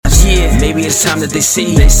Maybe it's time that they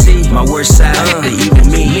see my worst side, the evil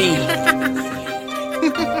me.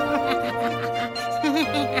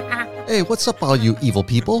 Hey, what's up, all you evil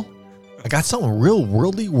people? I got something real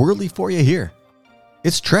worldly for you here.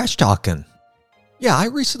 It's trash talking. Yeah, I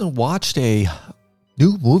recently watched a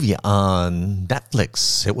new movie on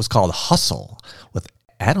Netflix. It was called Hustle with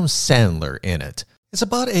Adam Sandler in it. It's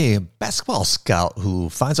about a basketball scout who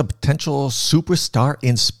finds a potential superstar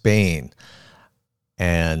in Spain.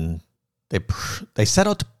 And they set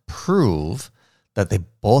out to prove that they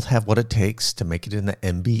both have what it takes to make it in the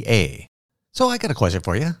NBA. So I got a question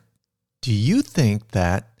for you. Do you think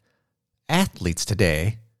that athletes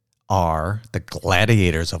today are the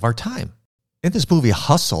gladiators of our time? In this movie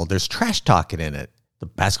Hustle, there's trash talking in it. The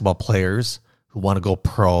basketball players who want to go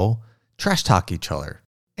pro trash talk each other.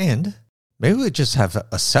 And maybe we just have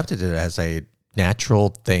accepted it as a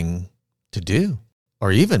natural thing to do.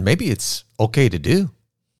 Or even maybe it's okay to do.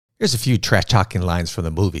 Here's a few trash talking lines from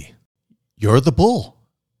the movie. You're the bull.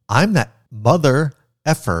 I'm that mother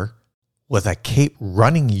effer with a cape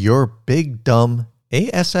running your big dumb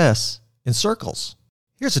ass in circles.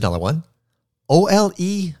 Here's another one.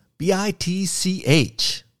 OLEBITCH.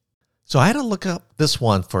 So I had to look up this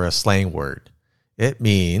one for a slang word. It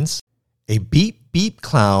means a beep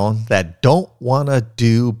clown that don't want to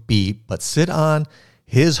do beep but sit on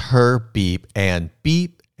her beep and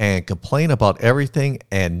complain about everything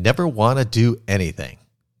and never want to do anything.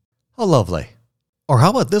 How lovely. Or how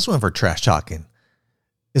about this one for trash talking?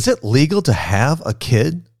 Is it legal to have a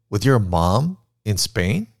kid with your mom in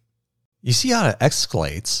Spain? You see how it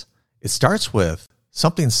escalates. It starts with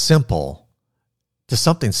something simple to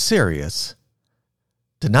something serious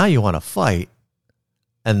to now you want to fight,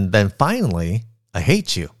 and then finally, I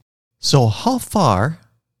hate you. So how far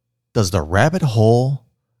does the rabbit hole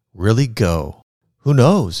really go? Who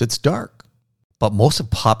knows? It's dark. But most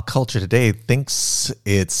of pop culture today thinks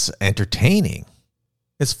it's entertaining.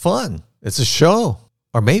 It's fun. It's a show.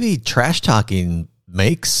 Or maybe trash talking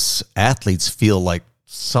makes athletes feel like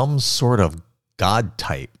some sort of god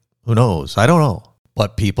type. Who knows? I don't know.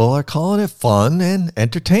 But people are calling it fun and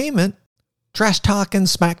entertainment. Trash talking,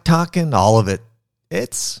 smack talking, all of it.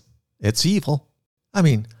 It's evil. I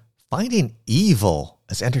mean, finding evil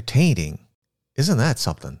as entertaining, isn't that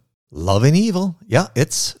something? Loving evil, yeah,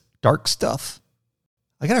 it's dark stuff.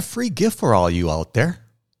 I got a free gift for all you out there.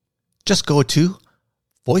 Just go to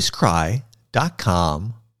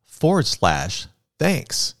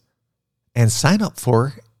voicecry.com/thanks and sign up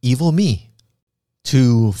for Evil Me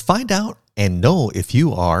to find out and know if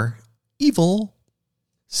you are evil.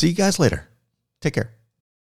 See you guys later. Take care.